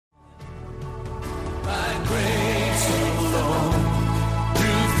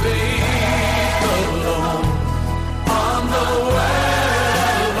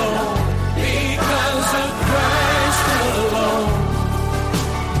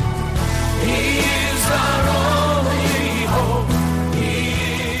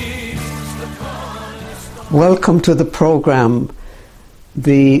Welcome to the program.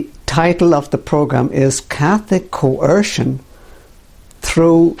 The title of the program is Catholic Coercion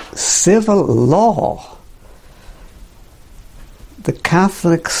Through Civil Law. The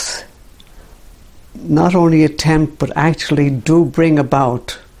Catholics not only attempt but actually do bring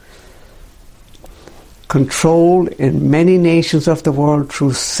about control in many nations of the world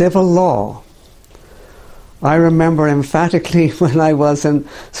through civil law. I remember emphatically when I was in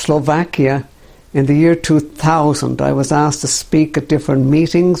Slovakia in the year 2000, I was asked to speak at different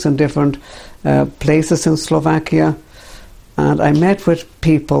meetings and different places in Slovakia, and I met with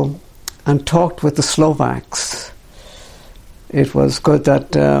people and talked with the Slovaks. It was good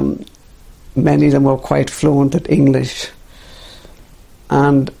that many of them were quite fluent at English,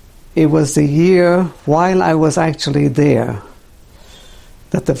 and it was the year while I was actually there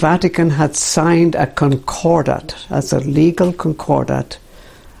that the Vatican had signed a concordat, as a legal concordat,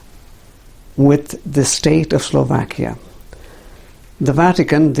 with the state of Slovakia. The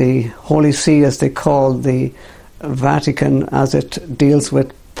Vatican, the Holy See as they call the Vatican, as it deals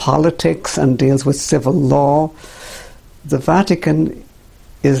with politics and deals with civil law, the Vatican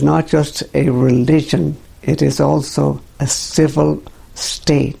is not just a religion, it is also a civil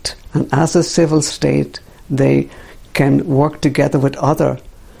state. And as a civil state, they can work together with other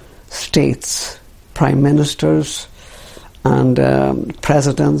states, prime ministers and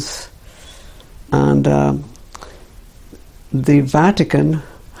presidents. And the Vatican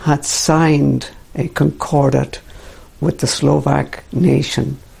had signed a concordat with the Slovak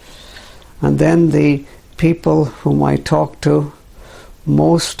nation. And then the people whom I talked to,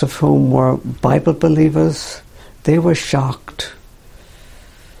 most of whom were Bible believers, they were shocked.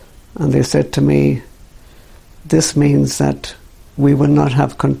 And they said to me, this means that we will not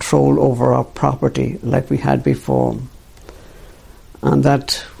have control over our property like we had before, and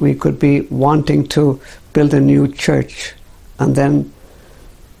that we could be wanting to build a new church, and then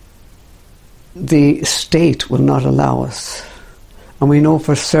the state will not allow us. And we know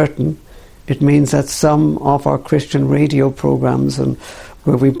for certain it means that some of our Christian radio programs, and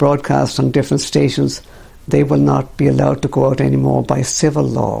where we broadcast on different stations, they will not be allowed to go out anymore by civil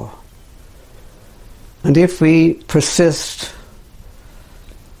law. And if we persist,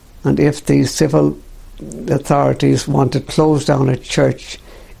 and if the civil authorities want to close down a church,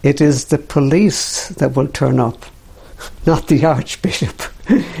 it is the police that will turn up, not the Archbishop.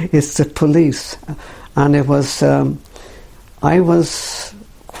 It's the police. And it was, I was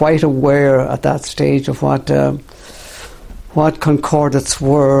quite aware at that stage of what concordats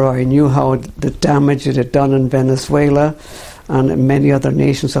were. I knew how the damage it had done in Venezuela and in many other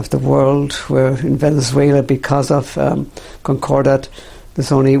nations of the world, where in Venezuela, because of concordat,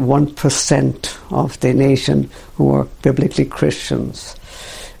 there's only 1% of the nation who are biblically Christians.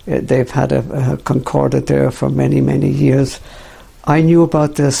 They've had a concordat there for many, many years. I knew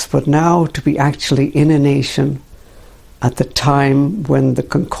about this, but now to be actually in a nation at the time when the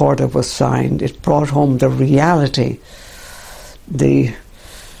concordat was signed, it brought home the reality, the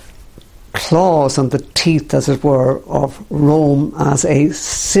claws and the teeth, as it were, of Rome as a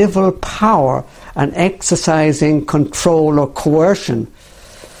civil power and exercising control or coercion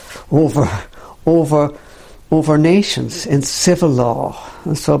over nations in civil law.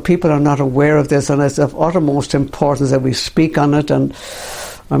 And so people are not aware of this, and it's of uttermost importance that we speak on it. And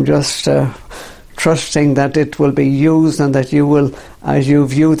I'm just trusting that it will be used, and that you will, as you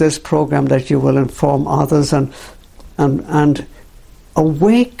view this program, that you will inform others and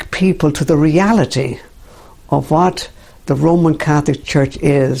awake people to the reality of what the Roman Catholic Church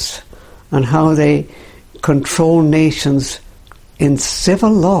is and how they control nations in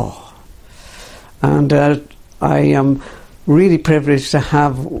civil law. And I am really privileged to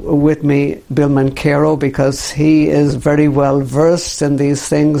have with me Bill Mancaro, because he is very well versed in these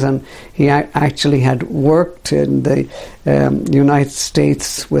things, and he actually had worked in the United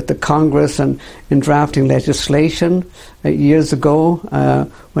States with the Congress and in drafting legislation years ago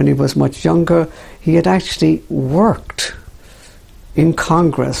when he was much younger. He had actually worked in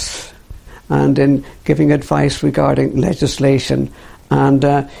Congress and in giving advice regarding legislation,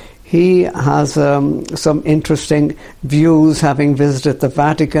 and he has some interesting views, having visited the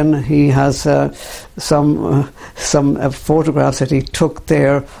Vatican. He has some photographs that he took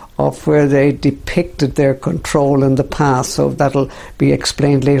there of where they depicted their control in the past. So that'll be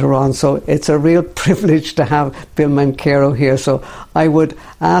explained later on. So it's a real privilege to have Bill Mancaro here. So I would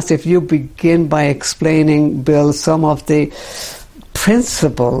ask if you begin by explaining, Bill, some of the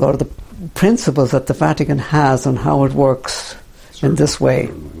principles that the Vatican has and how it works in this way.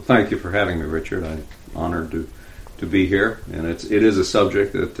 Thank you for having me, Richard. I'm honored to to be here, and it is a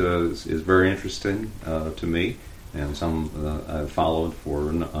subject that is very interesting to me, and some I've followed for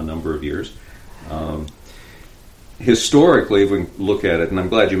a number of years. Historically, if we look at it, and I'm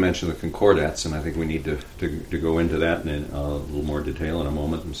glad you mentioned the Concordats, and I think we need to go into that in a little more detail in a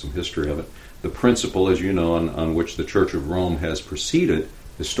moment, and some history of it. The principle, as you know, on which the Church of Rome has proceeded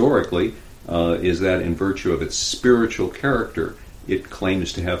historically is that in virtue of its spiritual character, it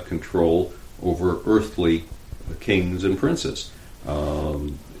claims to have control over earthly kings and princes.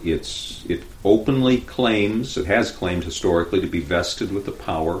 It openly claims, it has claimed historically, to be vested with the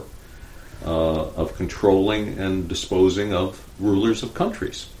power of controlling and disposing of rulers of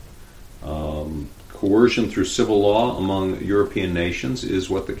countries. Coercion through civil law among European nations is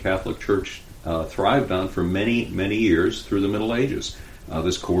what the Catholic Church thrived on for many, many years through the Middle Ages.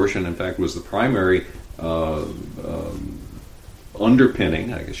 This coercion, in fact, was the primary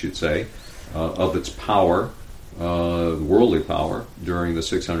underpinning, I guess you'd say, of its power, worldly power, during the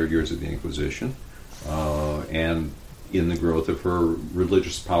 600 years of the Inquisition, and in the growth of her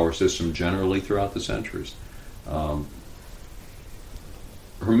religious power system generally throughout the centuries. Her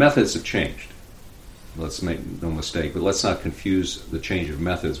methods have changed. Let's make no mistake, but let's not confuse the change of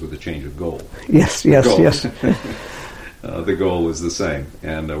methods with the change of goal. Yes. The goal is the same,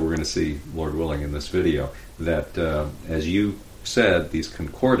 and we're going to see, Lord willing, in this video that, as you said, these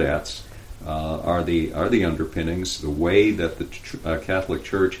concordats are the underpinnings. The way that the Catholic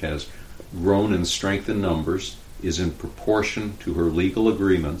Church has grown in strength and numbers is in proportion to her legal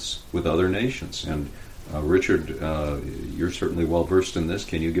agreements with other nations. And Richard, you're certainly well versed in this.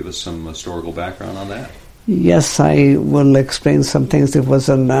 Can you give us some historical background on that? Yes, I will explain some things. It was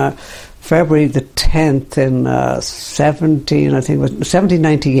on February the 10th in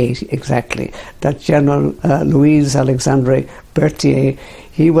 1798 exactly, that General Louis Alexandre Berthier,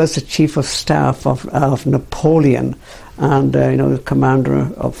 he was the chief of staff of Napoleon, and the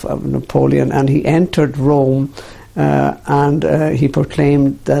commander of Napoleon, and he entered Rome, and he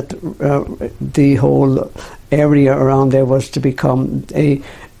proclaimed that the whole area around there was to become a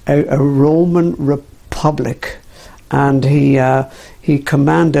Roman republic, and he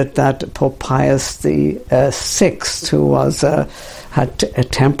commanded that Pope Pius the Sixth, who was had a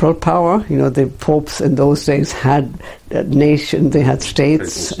temporal power. The popes in those days had nations, they had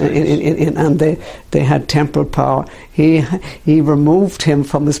states, and they had temporal power. He removed him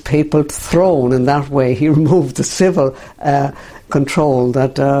from his papal throne in that way. He removed the civil control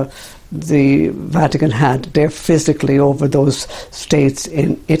that the Vatican had there physically over those states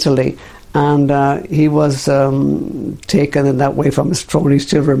in Italy. And he was taken in that way from his throne. He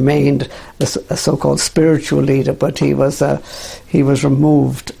still remained a so-called spiritual leader, but he was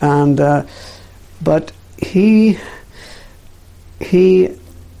removed. And but he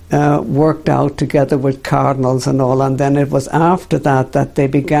worked out together with cardinals and all. And then it was after that they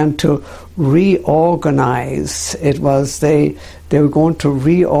began to reorganize. It was they were going to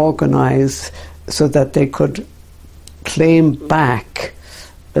reorganize so that they could claim back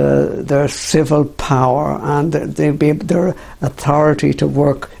their civil power and their authority to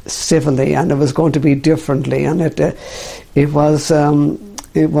work civilly, and it was going to be differently. And it was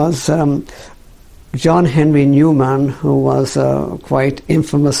John Henry Newman, who was a quite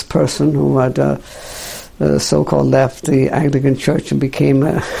infamous person who had so-called left the Anglican Church and became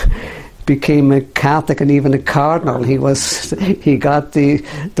a Catholic and even a cardinal. He got the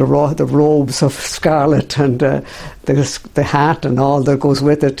robes of scarlet and the hat and all that goes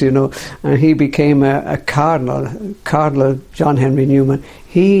with it, and he became a cardinal. Cardinal John Henry Newman.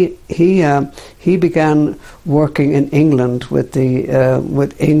 He began working in England with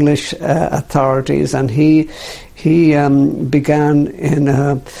English authorities, and he began in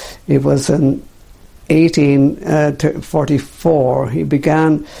it was in 1844. He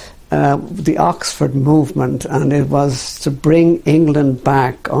began the Oxford movement, and it was to bring England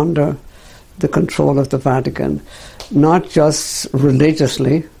back under the control of the Vatican, not just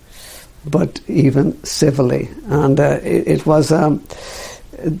religiously, but even civilly. And it was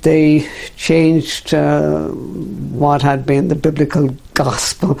they changed what had been the biblical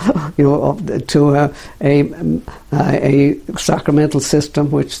gospel, to a sacramental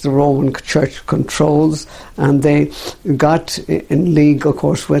system which the Roman Church controls, and they got in league, of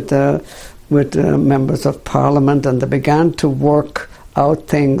course, with members of Parliament, and they began to work out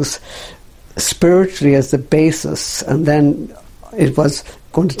things spiritually as the basis, and then it was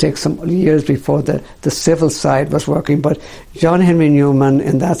going to take some years before the civil side was working. But John Henry Newman,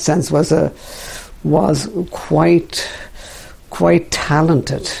 in that sense, was quite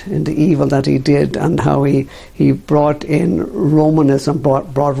talented in the evil that he did, and how he brought in Romanism,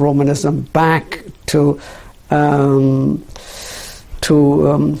 brought Romanism back to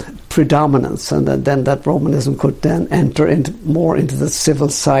predominance, and then that Romanism could then enter more into the civil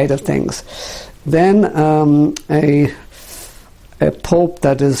side of things. Then a pope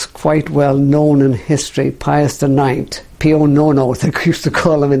that is quite well known in history, Pius IX, Pio Nono, they used to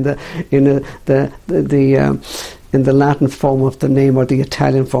call him in the Latin form of the name, or the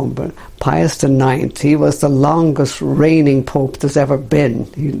Italian form, but Pius IX, he was the longest reigning pope there's ever been.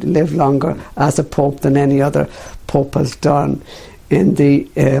 He lived longer as a pope than any other pope has done. In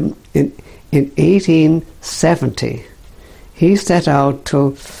 1870, he set out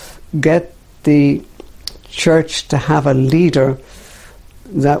to get the church to have a leader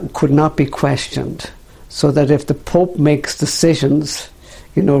that could not be questioned, so that if the Pope makes decisions,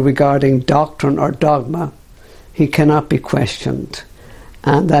 regarding doctrine or dogma, he cannot be questioned,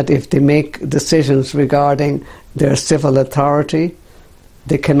 and that if they make decisions regarding their civil authority,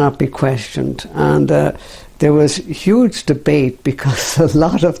 they cannot be questioned. And there was huge debate, because a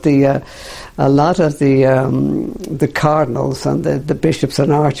lot of the cardinals and the bishops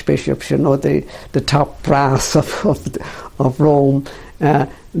and archbishops, the top brass of Rome,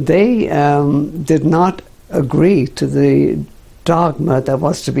 they did not agree to the dogma that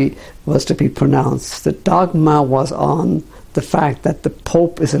was to be pronounced. The dogma was on the fact that the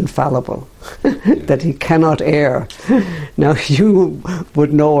Pope is infallible, that he cannot err. Now, you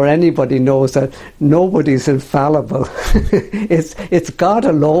would know, or anybody knows, that nobody's infallible. It's God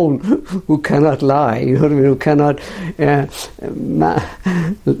alone who cannot lie. You know what I mean? Who cannot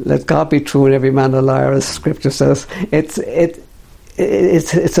let God be true and every man a liar, as Scripture says.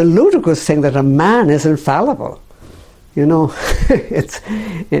 It's a ludicrous thing that a man is infallible. They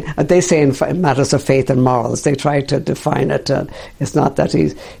say in matters of faith and morals, they try to define it. It's not that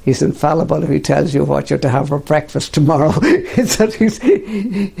he's infallible if he tells you what you're to have for breakfast tomorrow. It's that he's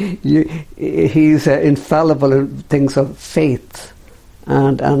infallible in things of faith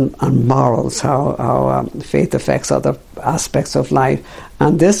and morals, how faith affects other aspects of life.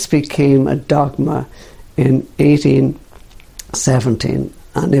 And this became a dogma in 1817,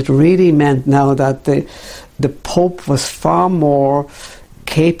 and it really meant now that the Pope was far more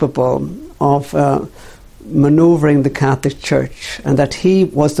capable of manoeuvring the Catholic Church, and that he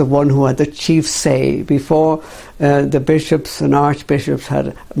was the one who had the chief say. Before, the bishops and archbishops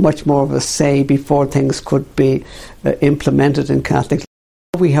had much more of a say before things could be implemented in Catholic.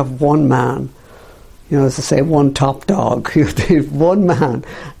 We have one man, as I say, one top dog. One man,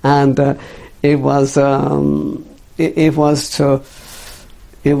 and it was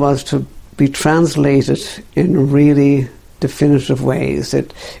to be translated in really definitive ways.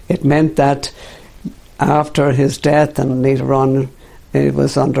 It meant that after his death, and later on it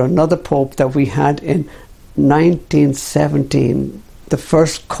was under another pope, that we had in 1917 the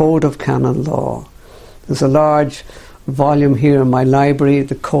first Code of Canon Law. There's a large volume here in my library,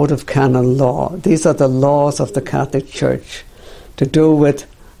 the Code of Canon Law. These are the laws of the Catholic Church, to do with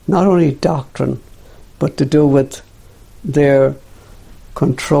not only doctrine, but to do with their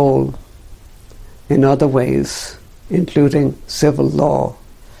control in other ways, including civil law,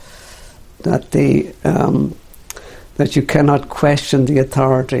 that you cannot question the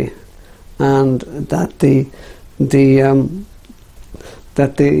authority, and that the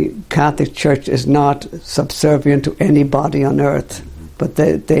Catholic Church is not subservient to anybody on earth, but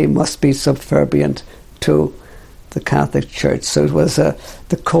they must be subservient to the Catholic Church. So it was the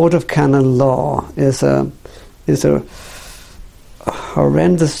Code of Canon Law is a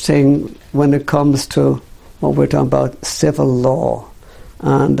horrendous thing when it comes to what we're talking about, civil law,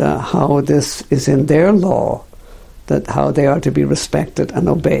 and how this is in their law, that how they are to be respected and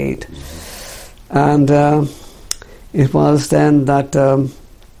obeyed. And it was then that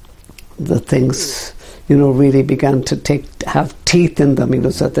the things, really began to have teeth in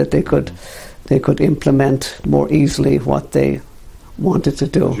them, so that they could implement more easily what they wanted to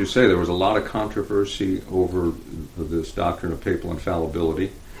do. As you say, there was a lot of controversy over this doctrine of papal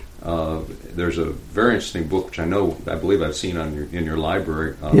infallibility. There's a very interesting book, which I believe I've seen in your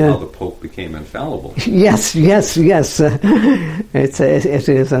library, how the Pope became infallible. Yes. It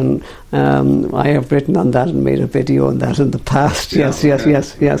is, and I have written on that and made a video on that in the past. Yes.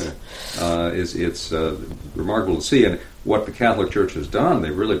 It's remarkable to see, and what the Catholic Church has done,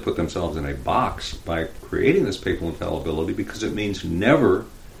 they've really put themselves in a box by creating this papal infallibility, because it means never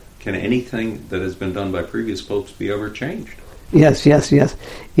can anything that has been done by previous popes be ever changed. Yes.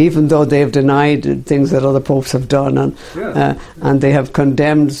 Even though they've denied things that other popes have done, and they have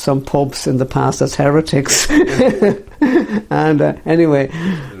condemned some popes in the past as heretics. And anyway,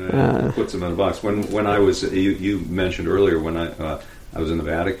 it puts them in a box. When I was, you mentioned earlier, when I was in the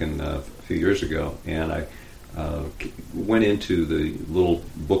Vatican a few years ago, and I went into the little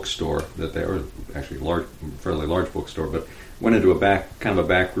bookstore that they were actually fairly large bookstore, but went into a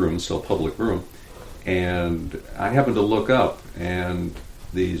back room, still a public room, and I happened to look up, and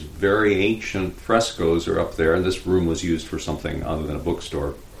these very ancient frescoes are up there, and this room was used for something other than a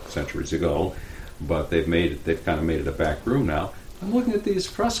bookstore centuries ago, but they've kind of made it a back room now. I'm looking at these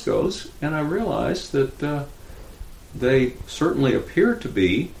frescoes, and I realized that they certainly appear to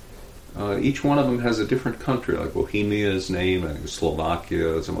be, each one of them has a different country, like Bohemia is named, I think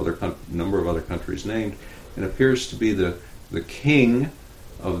Slovakia, some other number of other countries named, and appears to be the king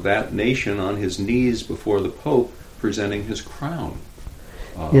of that nation on his knees before the Pope presenting his crown.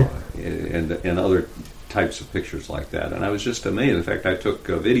 And other types of pictures like that. And I was just amazed. In fact, I took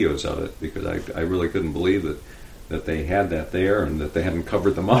videos of it because I really couldn't believe that they had that there and that they hadn't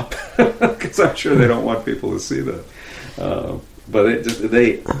covered them up, because I'm sure they don't want people to see that. But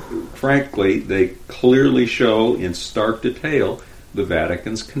they clearly show in stark detail the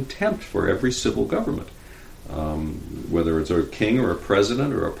Vatican's contempt for every civil government. Whether it's a king or a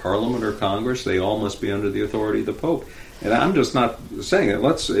president or a parliament or Congress, they all must be under the authority of the Pope. And I'm just not saying it.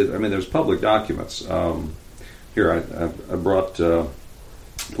 There's public documents. Here, I brought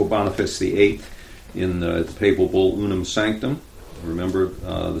Pope Boniface VIII in the papal bull Unum Sanctum. Remember,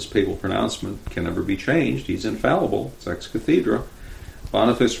 this papal pronouncement can never be changed. He's infallible. It's ex cathedra.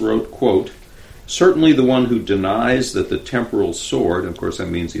 Boniface wrote, quote, "Certainly the one who denies that the temporal sword," and of course that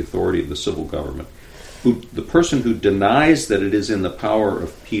means the authority of the civil government, the person who denies that it is in the power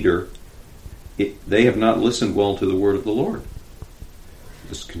of Peter, they have not listened well to the word of the Lord.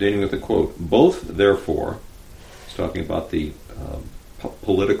 Just continuing with the quote, "Both, therefore," it's talking about the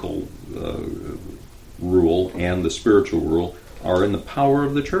political rule and the spiritual rule, "are in the power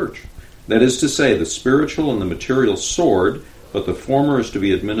of the church. That is to say, the spiritual and the material sword, but the former is to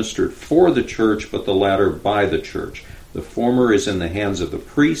be administered for the church, but the latter by the church. The former is in the hands of the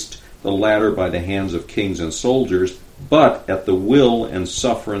priest, the latter by the hands of kings and soldiers, but at the will and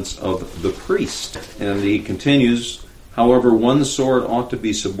sufferance of the priest." And he continues, "However, one sword ought to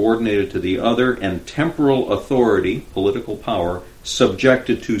be subordinated to the other, and temporal authority, political power,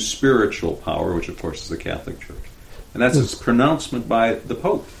 subjected to spiritual power," which of course is the Catholic Church. And that's its pronouncement by the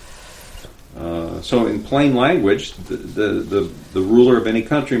Pope. So in plain language, the ruler of any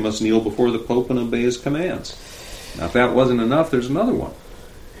country must kneel before the Pope and obey his commands. Now, if that wasn't enough, there's another one.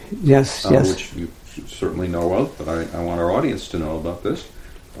 Yes. Which you certainly know of, but I want our audience to know about this.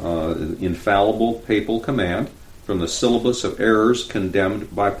 Infallible papal command from the Syllabus of Errors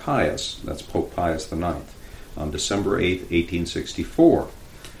condemned by Pius. That's Pope Pius IX on December 8, 1864.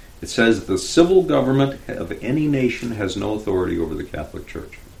 It says the civil government of any nation has no authority over the Catholic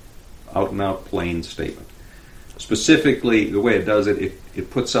Church. Out and out plain statement. Specifically, the way it does it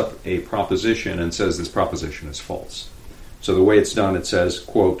puts up a proposition and says this proposition is false. So the way it's done, it says,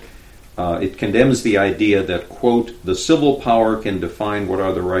 quote, it condemns the idea that, quote, the civil power can define what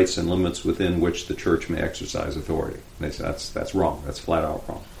are the rights and limits within which the church may exercise authority. And they say that's wrong. That's flat out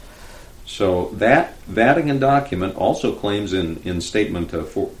wrong. So that Vatican document also claims in Statement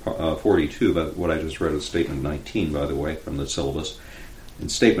 42, but what I just read is Statement 19, by the way, from the syllabus. In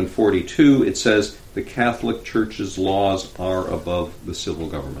Statement 42, it says the Catholic Church's laws are above the civil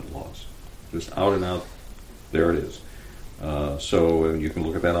government laws. Just out and out, there it is. So you can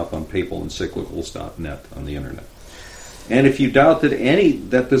look at that up on papalencyclicals.net on the internet. And if you doubt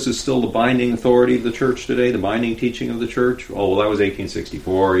that this is still the binding authority of the church today, the binding teaching of the church, that was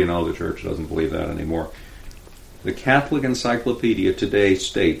 1864, the church doesn't believe that anymore. The Catholic Encyclopedia today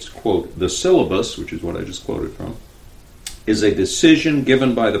states, quote, the syllabus, which is what I just quoted from, is a decision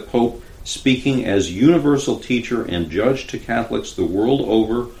given by the Pope speaking as universal teacher and judge to Catholics the world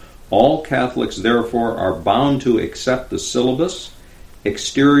over. All Catholics, therefore, are bound to accept the syllabus.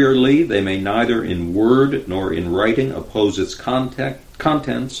 Exteriorly, they may neither in word nor in writing oppose its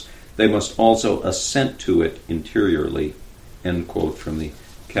contents. They must also assent to it interiorly. End quote from the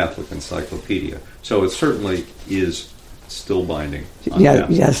Catholic Encyclopedia. So it certainly is still binding.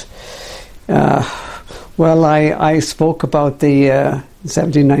 Yes. Well, I spoke about the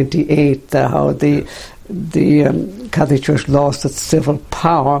 1798, how the Catholic Church lost its civil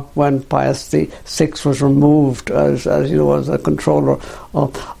power when Pius VI was removed as a controller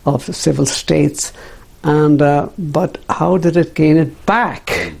of the civil states, and but how did it gain it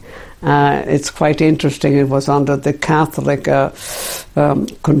back? It's quite interesting. It was under the Catholic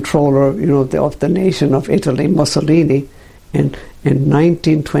controller, of the nation of Italy, Mussolini, in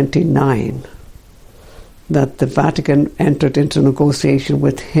 1929. That the Vatican entered into negotiation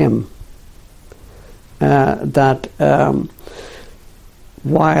with him that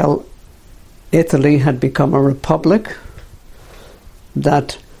while Italy had become a republic,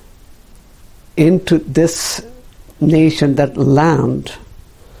 that into this nation, that land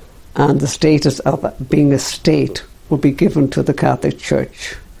and the status of being a state would be given to the Catholic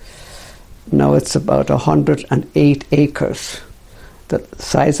Church. Now it's about 108 acres, the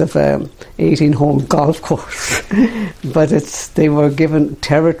size of an 18-hole golf course. But they were given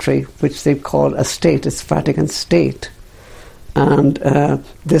territory which they call a state. It's Vatican State. And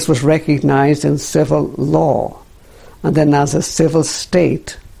this was recognized in civil law. And then as a civil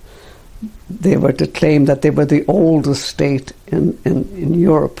state, they were to claim that they were the oldest state in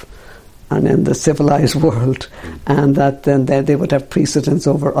Europe and in the civilized world, and that then they would have precedence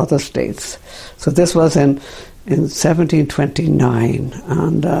over other states. So this was in 1729,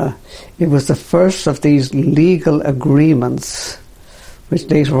 and it was the first of these legal agreements, which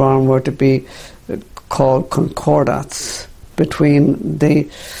later on were to be called concordats, between the.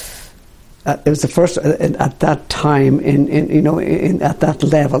 It was the first at that time at that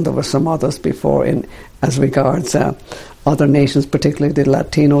level. There were some others before as regards other nations, particularly the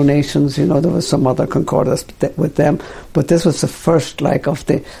Latino nations. There was some other concordats with them, but this was the first, of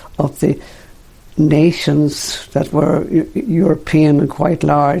the nations that were European and quite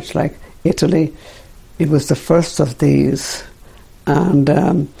large, like Italy. It was the first of these, and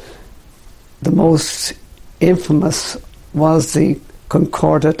the most infamous was the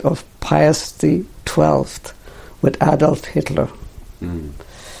Concordat of Pius XII with Adolf Hitler.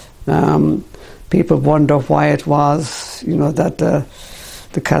 People wonder why it was, that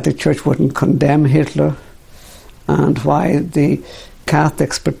the Catholic Church wouldn't condemn Hitler, and why the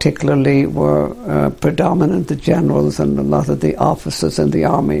Catholics particularly were predominant, the generals and a lot of the officers in the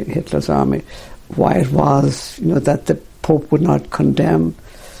army, Hitler's army, why it was, that the Pope would not condemn.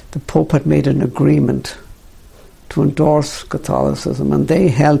 The Pope had made an agreement to endorse Catholicism, and they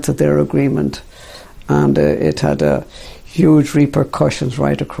held to their agreement, and it had huge repercussions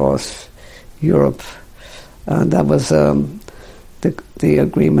right across Europe. And that was the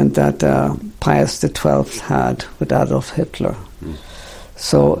agreement that Pius XII had with Adolf Hitler.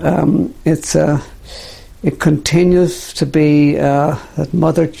 So it continues to be that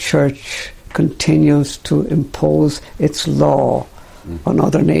Mother Church continues to impose its law on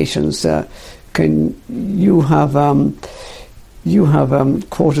other nations. You have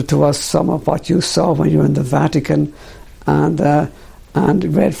quoted to us some of what you saw when you were in the Vatican, and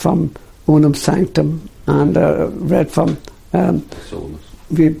read from Unum Sanctum, and read from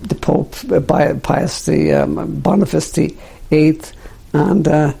the Pope Pius Boniface VIII, and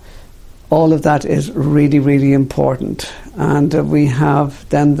all of that is really, really important. And we have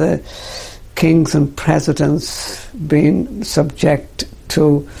then the kings and presidents being subject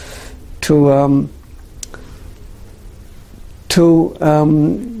to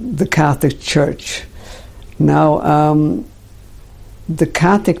the Catholic Church. Now, the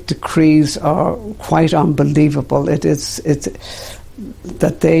Catholic decrees are quite unbelievable. It's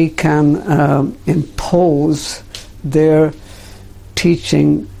that they can impose their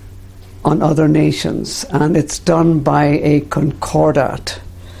teaching on other nations, and it's done by a concordat.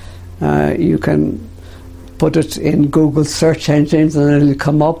 You can put it in Google search engines and it'll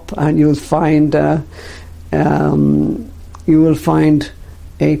come up, and you'll find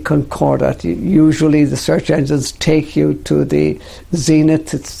a concordat. Usually the search engines take you to the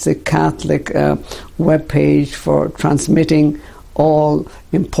Zenith. It's the Catholic webpage for transmitting all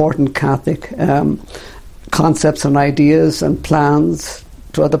important Catholic concepts and ideas and plans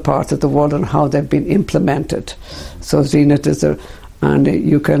to other parts of the world and how they've been implemented. So Zenith is and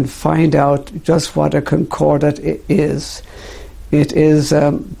you can find out just what a concordat is. It is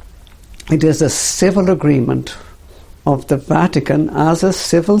a civil agreement of the Vatican as a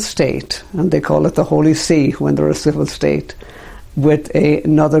civil state, and they call it the Holy See when they're a civil state, with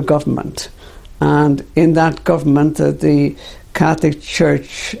another government. And in that government, the Catholic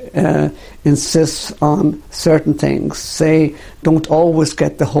Church insists on certain thing. They don't always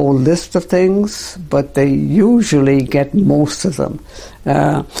get the whole list of things, but they usually get most of them.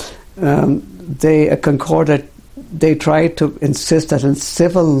 A concordat, they try to insist that in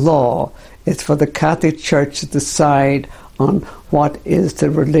civil law, it's for the Catholic Church to decide on what is the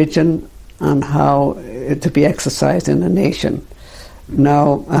religion and how to be exercised in a nation.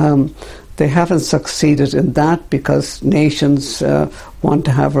 Now, they haven't succeeded in that because nations want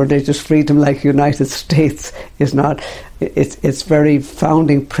to have religious freedom, like the United States is not. It's very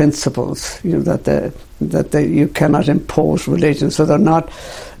founding principles, that you cannot impose religion. So they're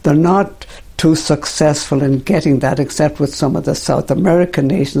not too successful in getting that, except with some of the South American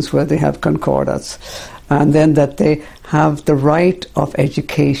nations where they have concordats, and then that they have the right of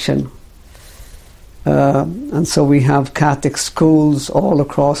education And so we have Catholic schools all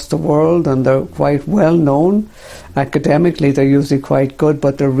across the world, and they're quite well known. Academically, they're usually quite good,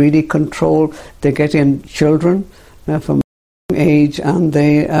 but they're really controlled. They get in children from a young age, and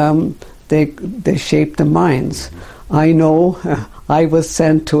they shape the minds. I know I was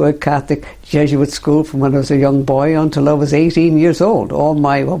sent to a Catholic Jesuit school from when I was a young boy until I was 18 years old. All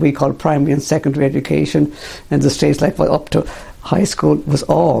my, what we call primary and secondary education in the States, like up to high school, was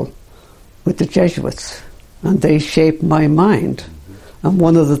all with the Jesuits. And they shaped my mind. And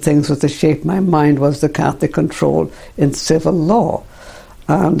one of the things that shaped my mind was the Catholic control in civil law.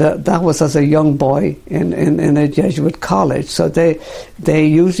 And that was as a young boy in a Jesuit college. So they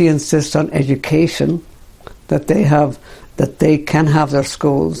usually insist on education, that they can have their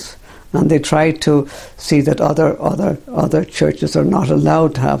schools, and they try to see that other churches are not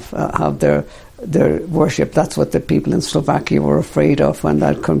allowed to have their worship. That's what the people in Slovakia were afraid of when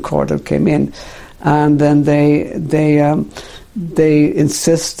that concordat came in, and then they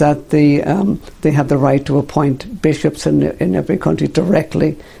insist that they have the right to appoint bishops in every country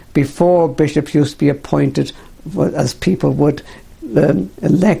directly. Before, bishops used to be appointed as people would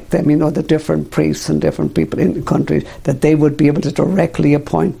elect them, the different priests and different people in the country, that they would be able to directly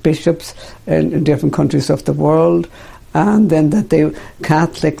appoint bishops in different countries of the world, and then that they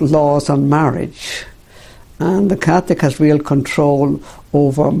Catholic laws on marriage. And the Catholic has real control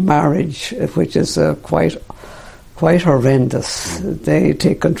over marriage, which is quite horrendous. They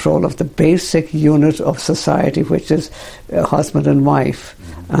take control of the basic unit of society, which is husband and wife,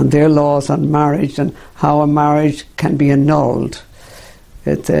 and their laws on marriage and how a marriage can be annulled.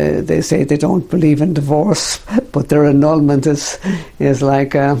 They say they don't believe in divorce, but their annulment is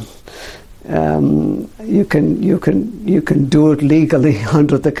like you can do it legally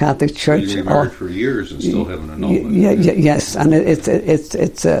under the Catholic Church. You can be married for years and still have an annulment. Yes, and it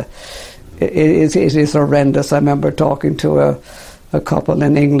is horrendous. I remember talking to a couple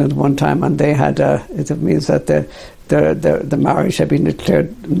in England one time, and they had it means that the marriage had been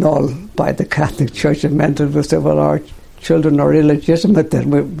declared null by the Catholic Church. It meant it was that, well, our children are illegitimate,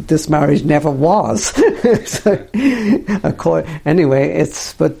 then this marriage never was. So, anyway,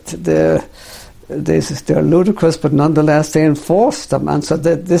 they're ludicrous, but nonetheless they enforce them, and so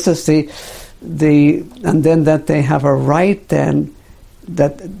this is and then that they have a right then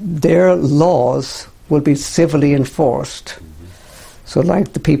that their laws will be civilly enforced. So,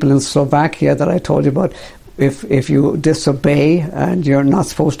 like the people in Slovakia that I told you about. If you disobey, and you're not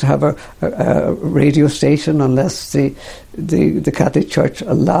supposed to have a radio station unless the Catholic Church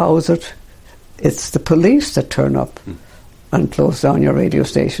allows it, it's the police that turn up and close down your radio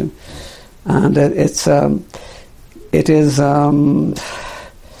station, and it is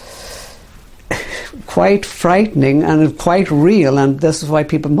quite frightening and quite real, and this is why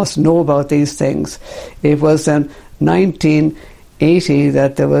people must know about these things. It was in 1980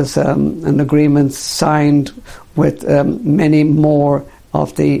 that there was an agreement signed with many more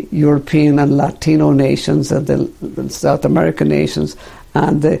of the European and Latino nations and the South American nations,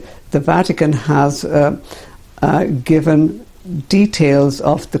 and the Vatican has given details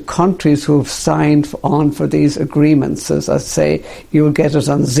of the countries who have signed on for these agreements. As I say, you'll get it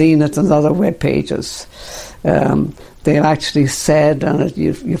on Zenith and other web pages. They actually said, and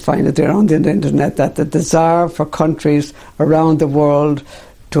you find it there on the internet, that the desire for countries around the world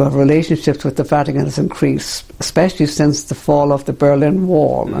to have relationships with the Vatican has increased, especially since the fall of the Berlin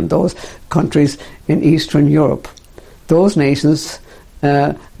Wall and those countries in Eastern Europe. Those nations,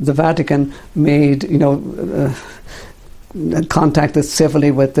 the Vatican made, contacted civilly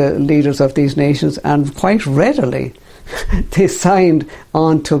with the leaders of these nations, and quite readily they signed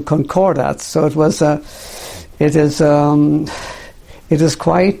on to concordats. So it was it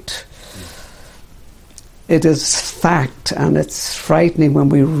is fact, and it's frightening when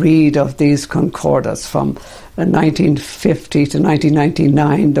we read of these concordats. From 1950 to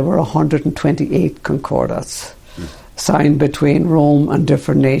 1999, there were 128 concordats signed between Rome and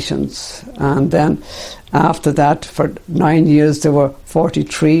different nations. And then after that, for 9 years, there were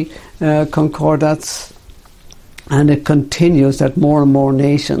 43 concordats, and it continues that more and more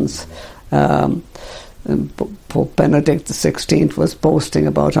nations. Pope Benedict XVI was boasting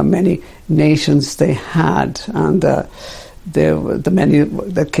about how many nations they had, and the many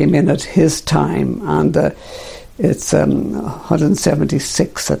that came in at his time, and it's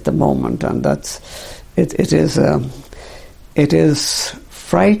 176 at the moment, and it is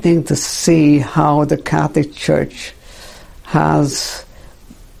frightening to see how the Catholic Church has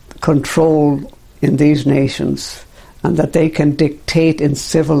control in these nations, and that they can dictate in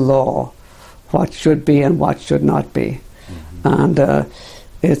civil law what should be and what should not be. And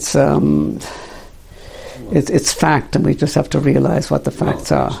it's fact, and we just have to realize what the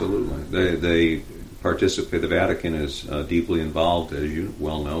facts are. Absolutely. They participate. The Vatican is deeply involved, as you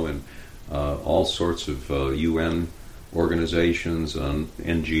well know, in all sorts of UN organizations,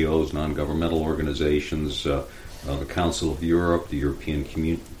 NGOs, non-governmental organizations, the Council of Europe, the European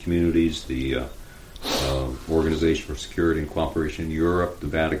Communities, the Organization for Security and Cooperation in Europe. The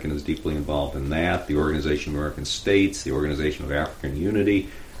Vatican is deeply involved in that. The Organization of American States, the Organization of African Unity,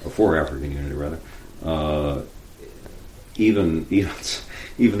 for African Unity rather. Even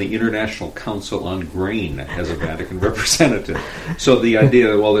the International Council on Grain has a Vatican representative. So the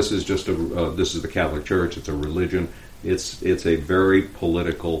idea, well, this is just this is the Catholic Church. It's a religion. It's a very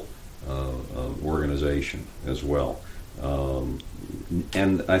political organization as well.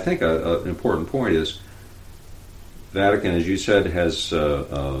 And I think an important point is Vatican, as you said, has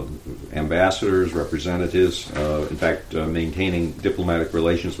ambassadors, representatives, in fact, maintaining diplomatic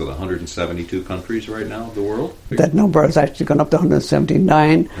relations with 172 countries right now of the world. That number has actually gone up to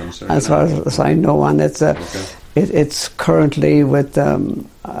 179, as far as I know, and it's currently with,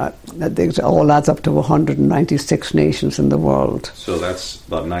 I think it all adds up to 196 nations in the world. So that's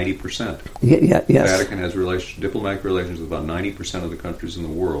about 90%. Yes. The Vatican has diplomatic relations with about 90% of the countries in the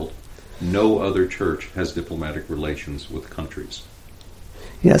world. No other church has diplomatic relations with countries.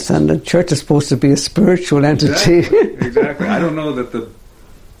 Yes, and the church is supposed to be a spiritual entity. Exactly. I don't know that the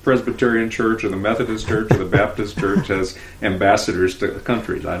Presbyterian Church or the Methodist Church or the Baptist Church has ambassadors to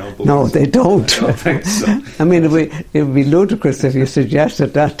countries. I don't believe No, they don't. I don't think so. I mean, it would be ludicrous if you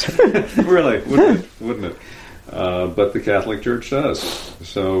suggested that. Really, wouldn't it? But the Catholic Church does.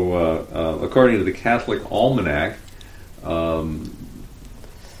 So, according to the Catholic Almanac,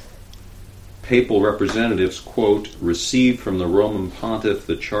 papal representatives, quote, received from the Roman pontiff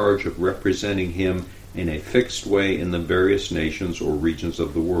the charge of representing him in a fixed way in the various nations or regions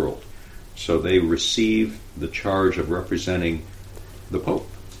of the world. So they receive the charge of representing the Pope.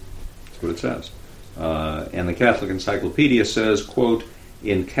 That's what it says. And the Catholic Encyclopedia says, quote,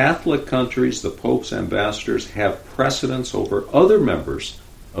 in Catholic countries, the Pope's ambassadors have precedence over other members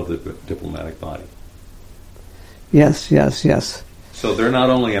of the diplomatic body. Yes. So they're not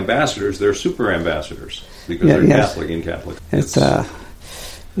only ambassadors, they're super ambassadors because they're Catholic in Catholic.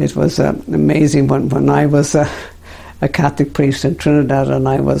 It was amazing when I was a Catholic priest in Trinidad, and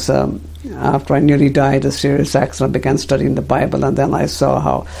I was, after I nearly died of serious accident, I began studying the Bible, and then I saw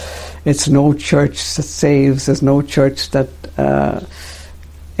how it's no church that saves, there's no church that,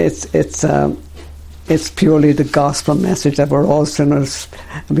 it's purely the gospel message that we're all sinners,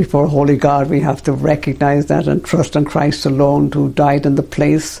 and before holy God we have to recognize that and trust in Christ alone, who died in the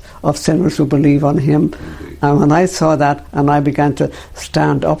place of sinners who believe on him. And when I saw that and I began to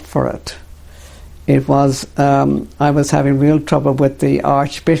stand up for it, it was I was having real trouble with the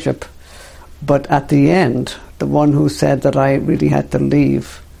Archbishop, but at the end the one who said that I really had to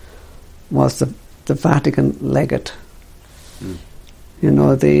leave was the Vatican legate. You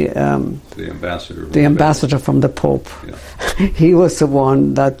know, the ambassador. The ambassador from the Pope. Yeah. He was the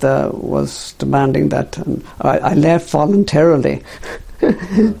one that was demanding that. And I left voluntarily,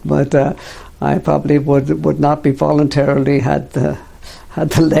 but I probably would not be voluntarily had the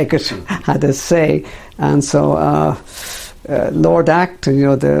legate had a say. And so Lord Acton, you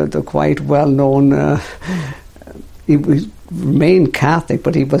know, the quite well known. He remained Catholic,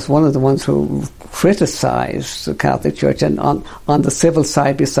 but he was one of the ones who criticised the Catholic Church, and on the civil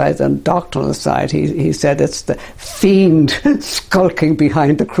side, besides the doctrinal side, he said it's the fiend skulking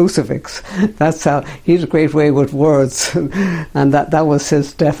behind the crucifix. That's how he had a great way with words, and that was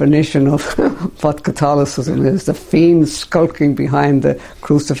his definition of what Catholicism is: the fiend skulking behind the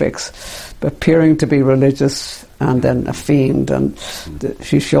crucifix, appearing to be religious and then a fiend. And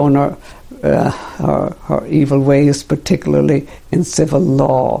she's shown her evil ways, particularly in civil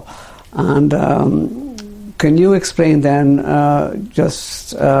law. And can you explain then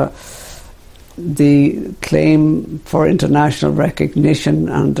just the claim for international recognition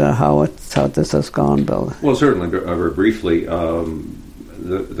and how this has gone, Bill? Well, certainly, very briefly,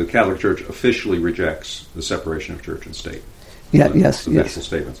 the Catholic Church officially rejects the separation of church and state. Yes. Official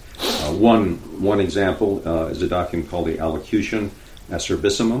statements. One example is a document called the Allocution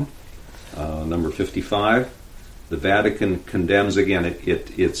Acerbissimum, number 55. The Vatican condemns, again,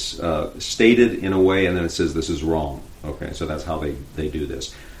 it's stated in a way, and then it says this is wrong. Okay, so that's how they do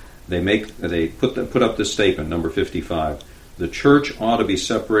this. They put up this statement, number 55. The church ought to be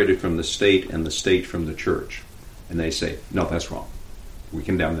separated from the state and the state from the church. And they say, no, that's wrong. We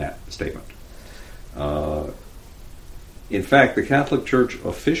condemn that statement. In fact, the Catholic Church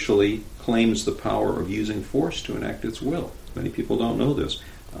officially claims the power of using force to enact its will. Many people don't know this.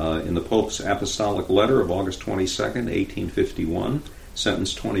 In the Pope's Apostolic Letter of August 22nd, 1851,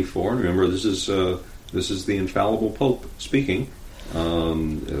 sentence 24. Remember, this is the infallible Pope speaking,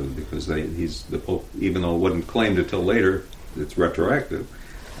 because he's the Pope, even though it wasn't claimed until later. It's retroactive.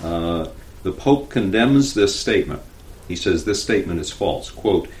 The Pope condemns this statement. He says this statement is false.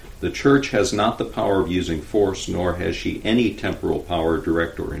 Quote, "The Church has not the power of using force, nor has she any temporal power,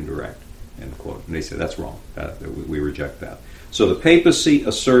 direct or indirect." End quote. And they say that's wrong. We reject that. So the papacy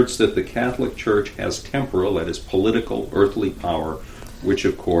asserts that the Catholic Church has temporal, that is political, earthly power, which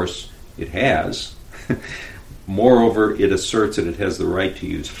of course it has. Moreover, it asserts that it has the right to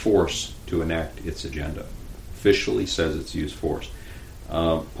use force to enact its agenda. Officially says it's used force.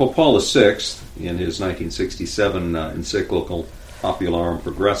 Pope Paul VI, in his 1967 encyclical Popularum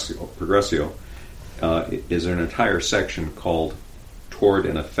Progressio, is an entire section called Toward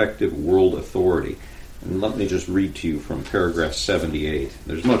an Effective World Authority. And let me just read to you from paragraph 78.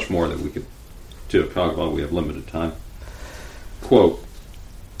 There's much more that we could talk about. We have limited time. Quote,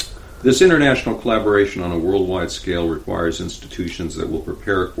 "This international collaboration on a worldwide scale requires institutions that will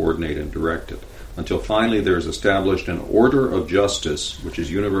prepare, coordinate, and direct it, until finally there is established an order of justice which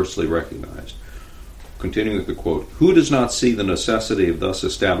is universally recognized." Continuing with the quote, "Who does not see the necessity of thus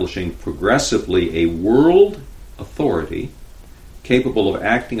establishing progressively a world authority capable of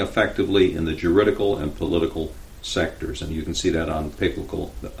acting effectively in the juridical and political sectors?" And you can see that on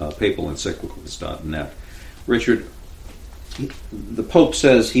papalencyclicals.net. Richard, the Pope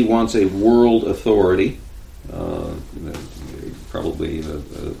says he wants a world authority, probably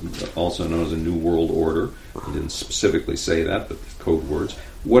also known as a New World Order. He didn't specifically say that, but code words.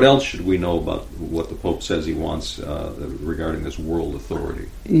 What else should we know about what the Pope says he wants regarding this world authority?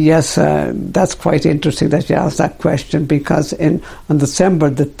 Yes, that's quite interesting that you asked that question, because on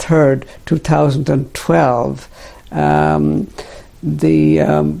December the 3rd, 2012, the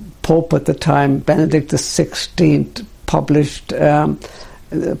Pope at the time, Benedict XVI, published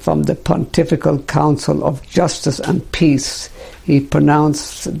from the Pontifical Council of Justice and Peace. He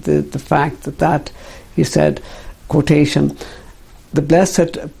pronounced the fact that he said, quotation, "The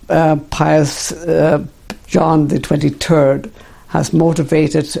Blessed Pius John the 23rd has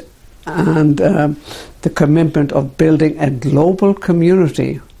motivated and the commitment of building a global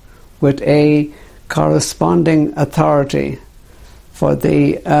community with a corresponding authority for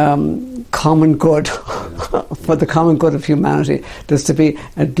the common good, for the common good of humanity. There's to be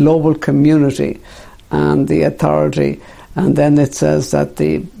a global community and the authority." And then it says that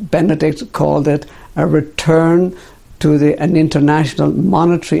the Benedict called it a return to an international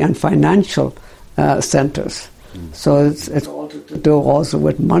monetary and financial centres. So it's all to do also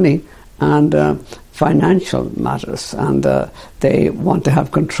with money and financial matters, and they want to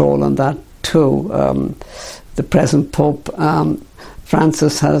have control on that too. The present Pope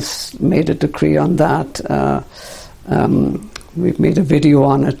Francis has made a decree on that. We've made a video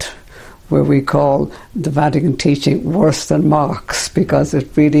on it where we call the Vatican teaching worse than Marx, because it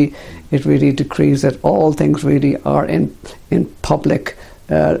really decrees that all things really are in public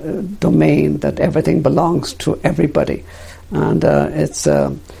domain, that everything belongs to everybody, and it's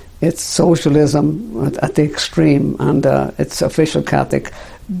socialism at the extreme, and it's official Catholic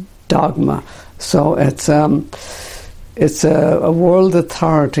dogma. So it's a world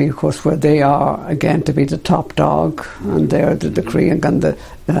authority, of course, where they are again to be the top dog, and they're the decreeing,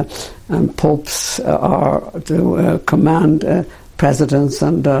 and popes are to command presidents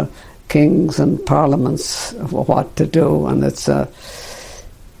and kings and parliaments of what to do, and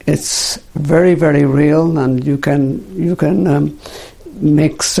it's very, very real, and you can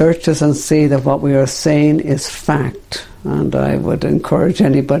make searches and see that what we are saying is fact. And I would encourage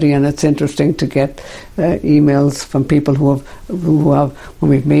anybody, and it's interesting to get emails from people who have, when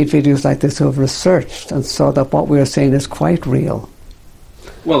we've made videos like this, who have researched and saw that what we are saying is quite real.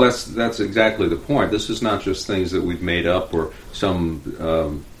 Well, that's exactly the point. This is not just things that we've made up or some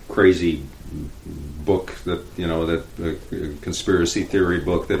crazy book that conspiracy theory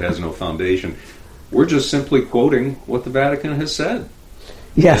book that has no foundation. We're just simply quoting what the Vatican has said.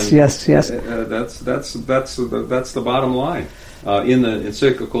 Yes, and yes. That's the bottom line. In the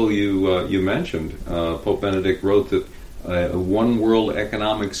encyclical you mentioned, Pope Benedict wrote that a one world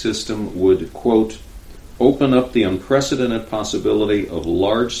economic system would, quote, open up the unprecedented possibility of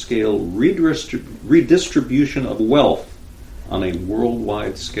large-scale redistribution of wealth on a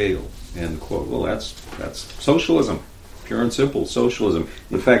worldwide scale, end quote. Well, that's socialism, pure and simple socialism.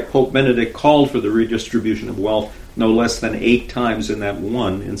 In fact, Pope Benedict called for the redistribution of wealth no less than 8 times in that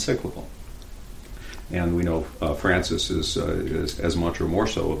one encyclical. And we know Francis is as much or more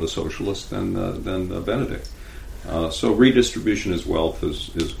so of a socialist than Benedict. So redistribution of wealth is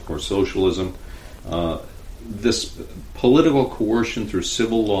of course, socialism. This political coercion through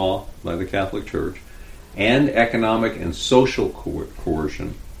civil law by the Catholic Church and economic and social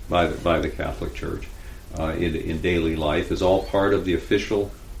coercion by the Catholic Church in daily life is all part of the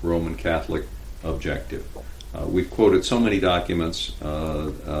official Roman Catholic objective. We've quoted so many documents.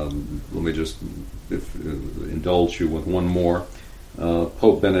 Let me just indulge you with one more.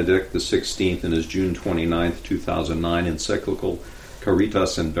 Pope Benedict XVI in his June 29, 2009 encyclical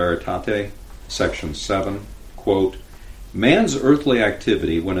Caritas in Veritate, section 7, quote, "Man's earthly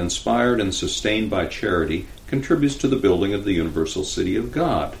activity, when inspired and sustained by charity, contributes to the building of the universal city of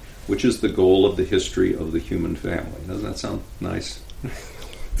God, which is the goal of the history of the human family." Doesn't that sound nice?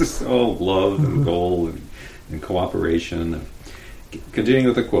 Just all love and goal and cooperation. Continuing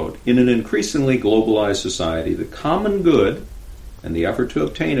with the quote, "In an increasingly globalized society, the common good and the effort to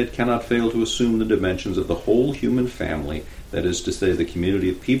obtain it cannot fail to assume the dimensions of the whole human family, that is to say, the community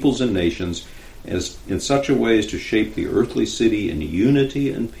of peoples and nations, as in such a way as to shape the earthly city in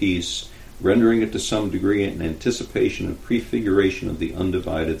unity and peace, rendering it to some degree an anticipation and prefiguration of the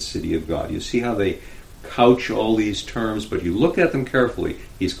undivided city of God." You see how they couch all these terms, but you look at them carefully.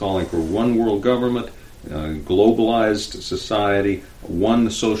 He's calling for one world government, globalized society, one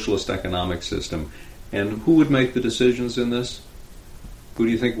socialist economic system. And who would make the decisions in this? Who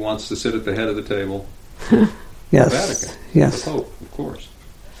do you think wants to sit at the head of the table? Yes. The Vatican. Yes. The Pope, of course.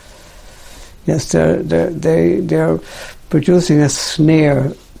 Yes, they're producing a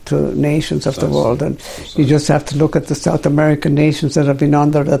snare to nations of the world, and you just have to look at the South American nations that have been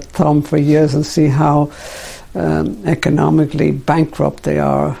under that thumb for years and see how economically bankrupt they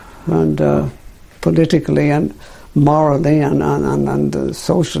are, and politically and morally and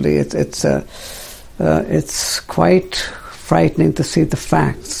socially. It's quite frightening to see the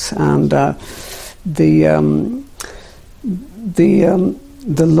facts, and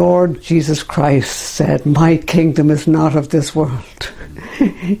the Lord Jesus Christ said, "My kingdom is not of this world."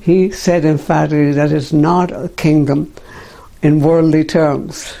 He said emphatically that it's not a kingdom in worldly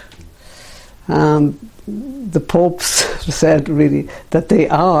terms. The popes said really that they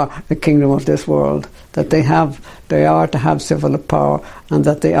are a kingdom of this world, that they are to have civil power, and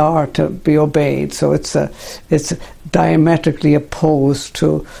that they are to be obeyed. So it's diametrically opposed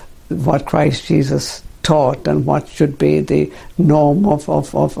to what Christ Jesus taught and what should be the norm of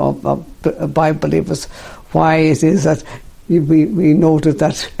Bible believers. Why it is that we noted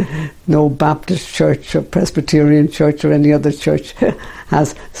that no Baptist church or Presbyterian church or any other church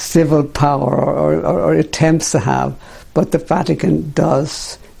has civil power or attempts to have, but the Vatican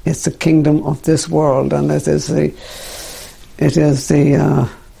does. It's the kingdom of this world, and it is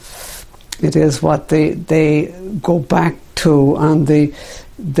what they go back to, and they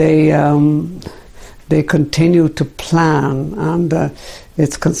continue to plan, and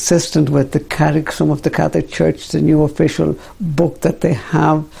it's consistent with the Catechism of the Catholic Church, the new official book that they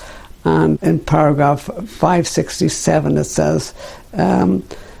have. And in paragraph 567 it says,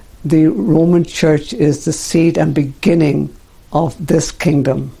 the Roman Church is the seed and beginning of this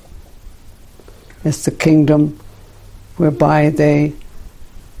kingdom. It's the kingdom whereby they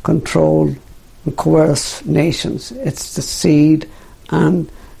control and coerce nations. It's the seed, and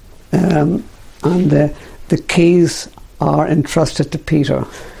the keys are entrusted to Peter.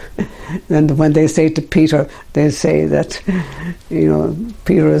 And when they say to Peter, they say that,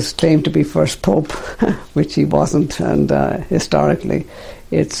 Peter is claimed to be first pope, which he wasn't, and historically,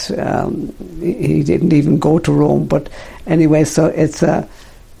 he didn't even go to Rome. But anyway, so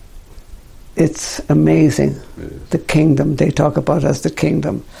it's amazing. The kingdom they talk about as the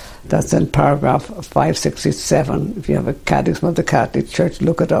kingdom. That's in paragraph 567. If you have a Catechism of the Catholic Church,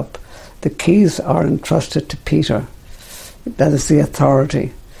 look it up. The keys are entrusted to Peter. That is the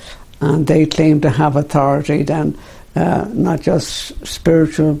authority. And they claim to have authority then, not just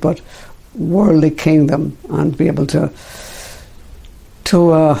spiritual, but worldly kingdom, and be able to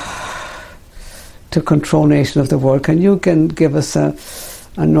control nations of the world. Can you give us an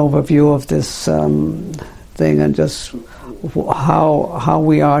overview of this thing, and just how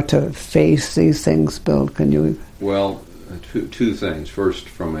we are to face these things, Bill? Can you? Well, two things. First,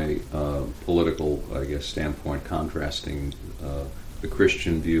 from a political, standpoint, contrasting the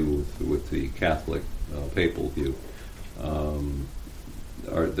Christian view with the Catholic papal view.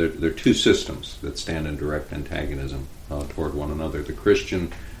 There are two systems that stand in direct antagonism toward one another. The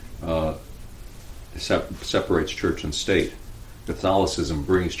Christian separates church and state. Catholicism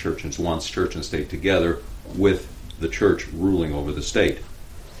brings wants church and state together, with the church ruling over the state.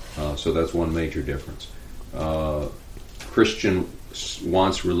 So that's one major difference. Christian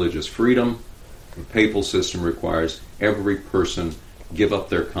wants religious freedom. The papal system requires every person give up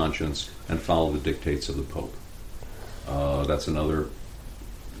their conscience and follow the dictates of the Pope. That's another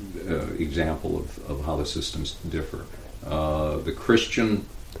example of how the systems differ. The Christian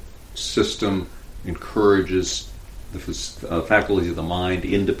system encourages the faculties of the mind,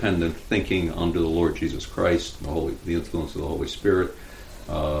 independent thinking under the Lord Jesus Christ, the influence of the Holy Spirit,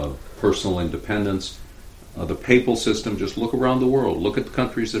 personal independence. The papal system, just look around the world. Look at the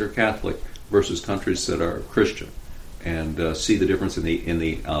countries that are Catholic versus countries that are Christian, and see the difference in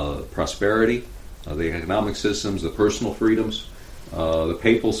the prosperity, the economic systems, the personal freedoms. The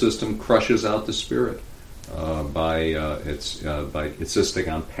papal system crushes out the spirit by insisting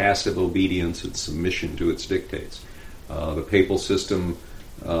on passive obedience and submission to its dictates. The papal system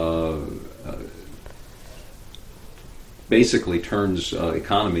basically turns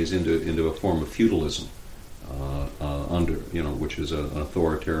economies into a form of feudalism, which is an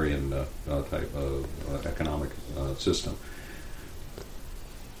authoritarian type of economic system.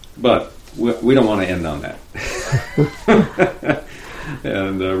 But we don't want to end on that.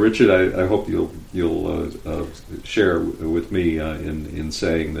 And Richard, I hope you'll share with me in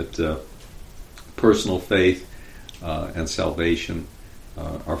saying that personal faith and salvation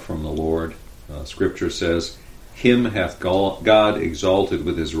are from the Lord. Scripture says, "Him hath God exalted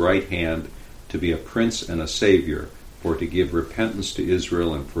with his right hand to be a prince and a savior, for to give repentance to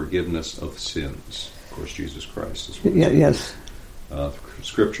Israel and forgiveness of sins." Of course, Jesus Christ is what yes.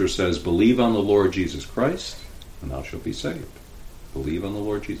 Scripture says, "Believe on the Lord Jesus Christ, and thou shalt be saved." Believe on the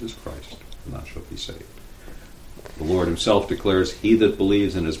Lord Jesus Christ, and thou shalt be saved. The Lord himself declares, "He that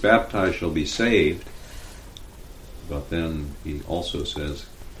believes and is baptized shall be saved." But then he also says,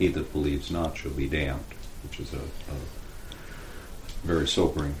 "He that believes not shall be damned," which is a very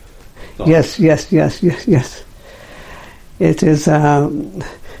sobering thought. Yes.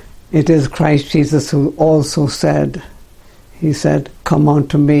 It is Christ Jesus who also said, he said, "Come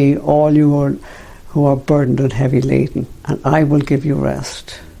unto me, all you who are burdened and heavy laden, and I will give you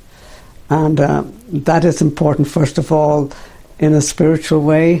rest." And that is important, first of all, in a spiritual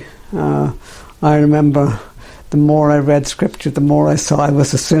way. I remember the more I read Scripture, the more I saw I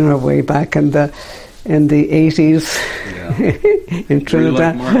was a sinner way back in the 80s. Yeah. In Trinidad. Were you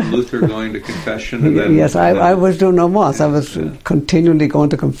like Martin Luther going to confession? And then, yes, I was doing no more. I was continually going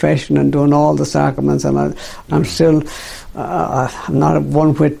to confession and doing all the sacraments, and I'm still... I'm not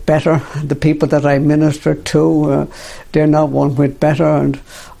one whit better. The people that I minister to, they're not one whit better. And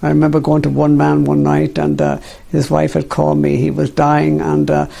I remember going to one man one night, and his wife had called me. He was dying, and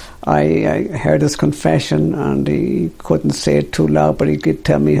I heard his confession, and he couldn't say it too loud, but he could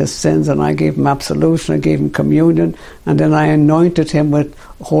tell me his sins, and I gave him absolution, I gave him communion, and then I anointed him with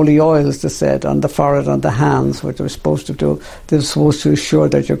holy oils, they said, on the forehead, on the hands, which they were supposed to do. They were supposed to assure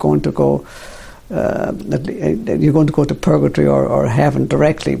that you're going to go to purgatory or heaven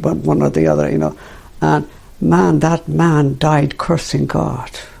directly, but one or the other, And that man died cursing God.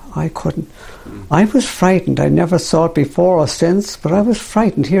 I couldn't. I was frightened. I never saw it before or since, but I was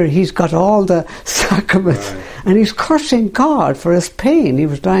frightened. Here, he's got all the sacraments, right, and he's cursing God for his pain. He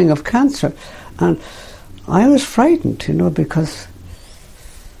was dying of cancer, and I was frightened, because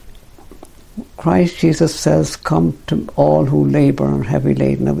Christ Jesus says, "Come to all who labor and heavy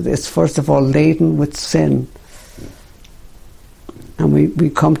laden." It's first of all laden with sin. And we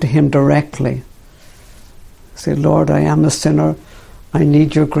come to him directly. Say, "Lord, I am a sinner. I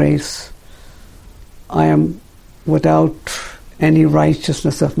need your grace. I am without any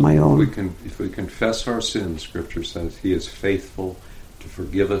righteousness of my own." If we confess our sins, Scripture says, he is faithful to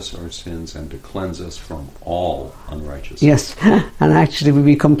forgive us our sins and to cleanse us from all unrighteousness. Yes, and actually we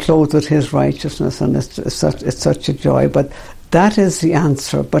become clothed with his righteousness, and it's such a joy. But that is the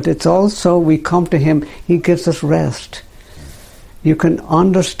answer. But it's also, we come to him, he gives us rest. You can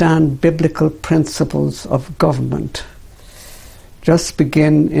understand biblical principles of government. Just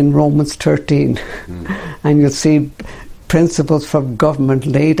begin in Romans 13, and you'll see principles for government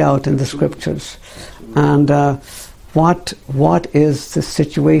laid out in the Scriptures. And what is the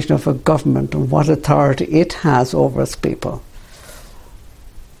situation of a government and what authority it has over its people.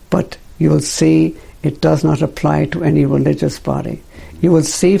 But you'll see it does not apply to any religious body. You will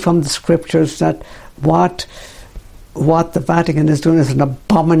see from the Scriptures that what the Vatican is doing is an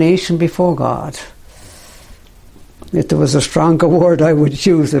abomination before God. If there was a stronger word, I would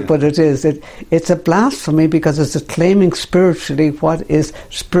use it, but it is. It's a blasphemy because it's claiming spiritually what is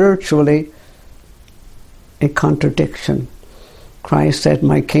spiritually a contradiction. Christ said,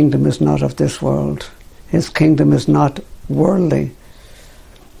 "My kingdom is not of this world." His kingdom is not worldly.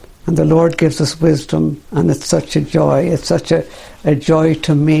 And the Lord gives us wisdom, and it's such a joy. It's such a joy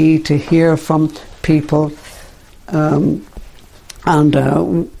to me to hear from people.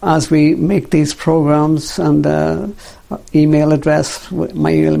 As we make these programs, and my email address will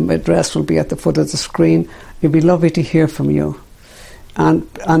be at the foot of the screen. It'd be lovely to hear from you. And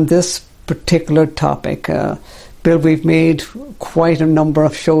on this particular topic, Bill, we've made quite a number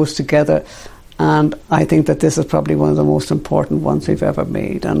of shows together, and I think that this is probably one of the most important ones we've ever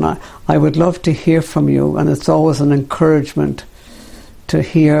made. And I would love to hear from you, and it's always an encouragement to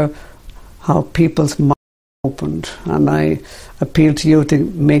hear how people's minds are opened. And I appeal to you to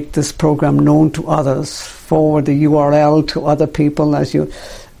make this program known to others, forward the URL to other people as you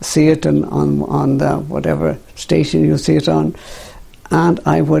see it on the whatever station you see it on. And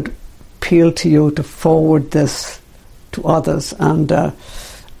I would appeal to you to forward this to others, and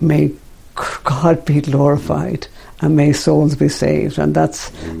may God be glorified, and may souls be saved. And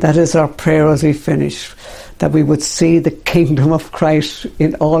that is our prayer as we finish, that we would see the kingdom of Christ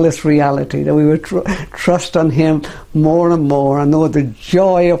in all its reality, that we would trust on Him more and more, and know the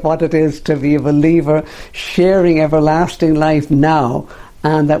joy of what it is to be a believer, sharing everlasting life now,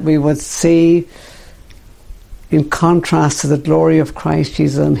 and that we would see, in contrast to the glory of Christ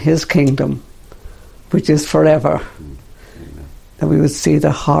Jesus and His kingdom, which is forever, that we would see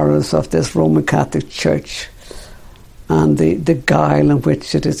the horrors of this Roman Catholic Church and the guile in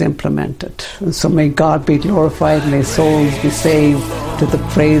which it is implemented. And so may God be glorified, may souls be saved to the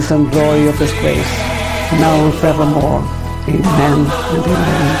praise and glory of His grace, now and forevermore. Amen and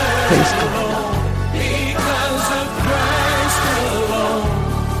amen. Praise God.